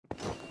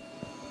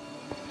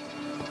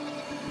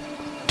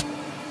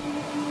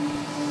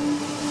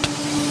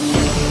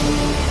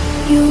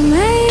You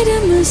made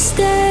a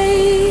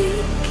mistake,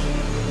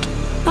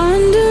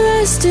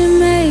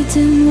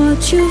 underestimating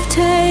what you've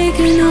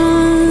taken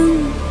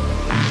on.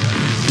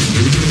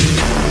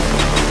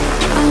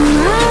 I'm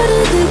out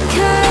of the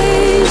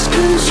cage,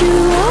 'cause you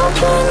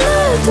opened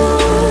the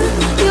door.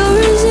 You're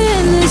as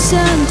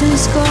innocent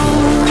as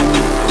gone.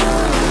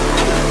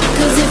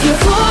 'Cause if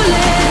you're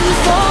falling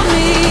for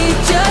me,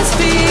 just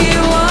be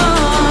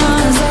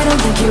one. 'Cause I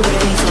don't think you're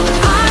ready for it.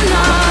 I'm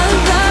not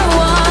the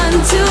one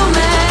to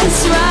mess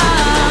around.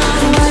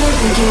 I don't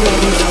think you're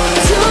ready for it.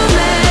 Too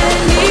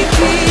many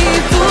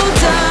people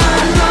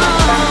done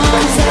wrong.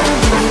 'Cause I don't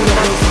think you're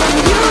ready for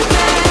it. You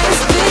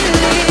best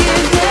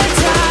believe that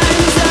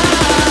time's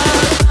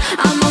up.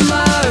 I'm a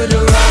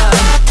murderer.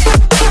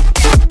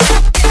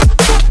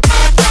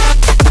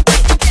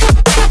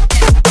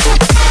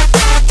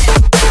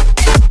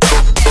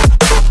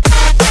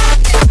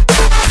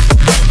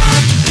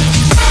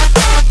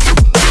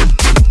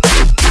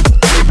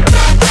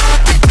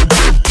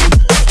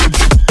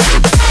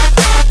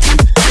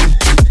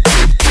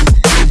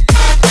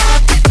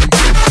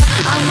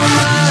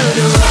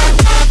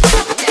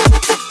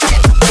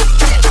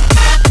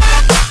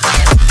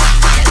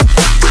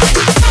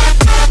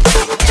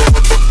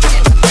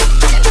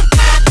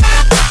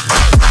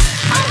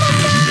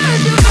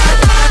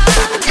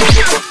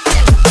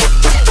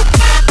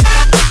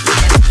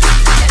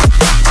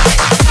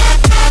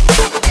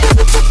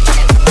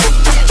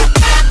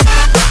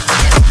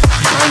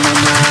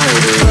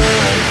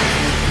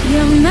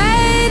 You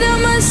made a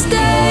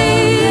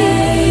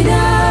mistake,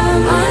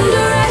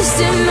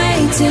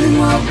 underestimating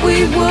what we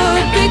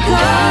would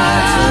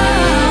become.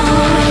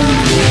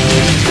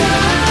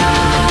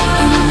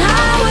 And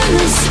now an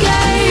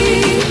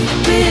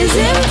escape is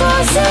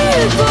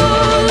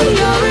impossible.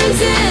 You're as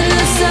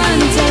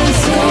innocent as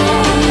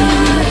gone.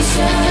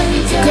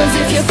 'Cause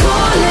if you're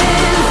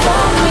falling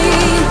for me,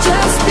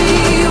 just be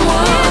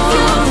one. If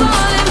you're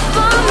falling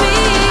for me,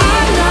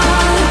 I'm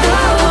not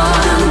the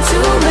one to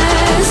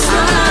mess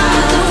up.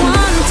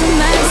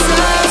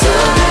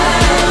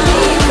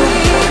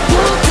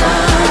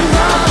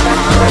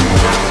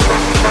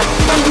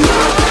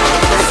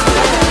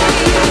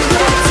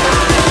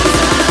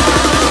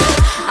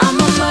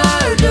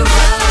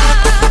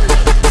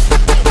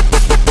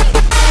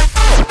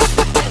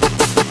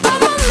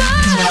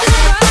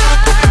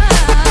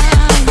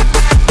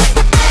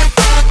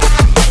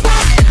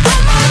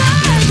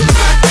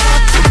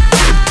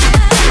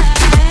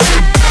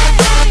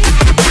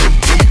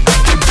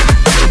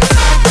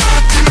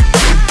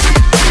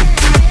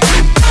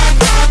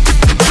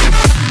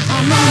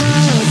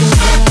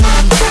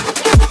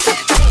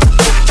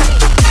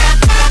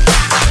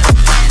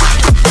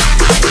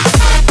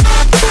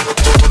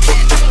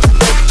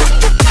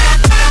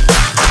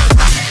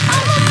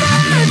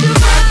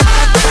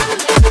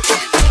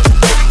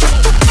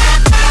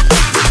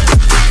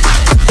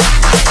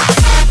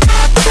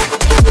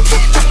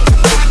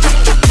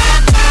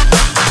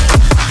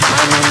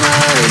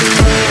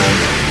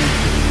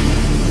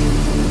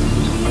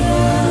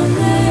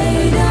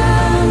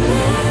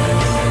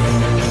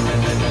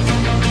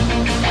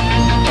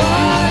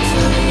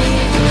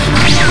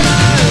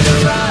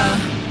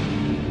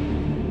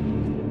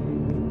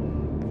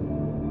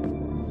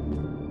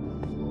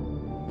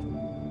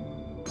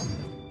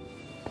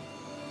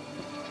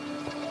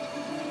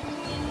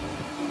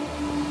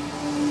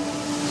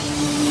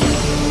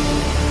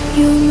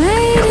 You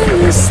made a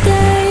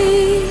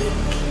mistake,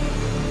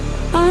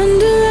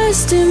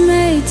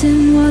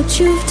 underestimating what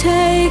you've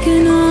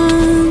taken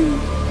on.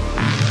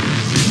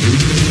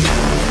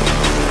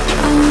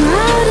 I'm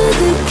out of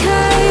the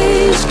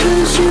cage,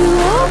 'cause you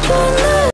opened the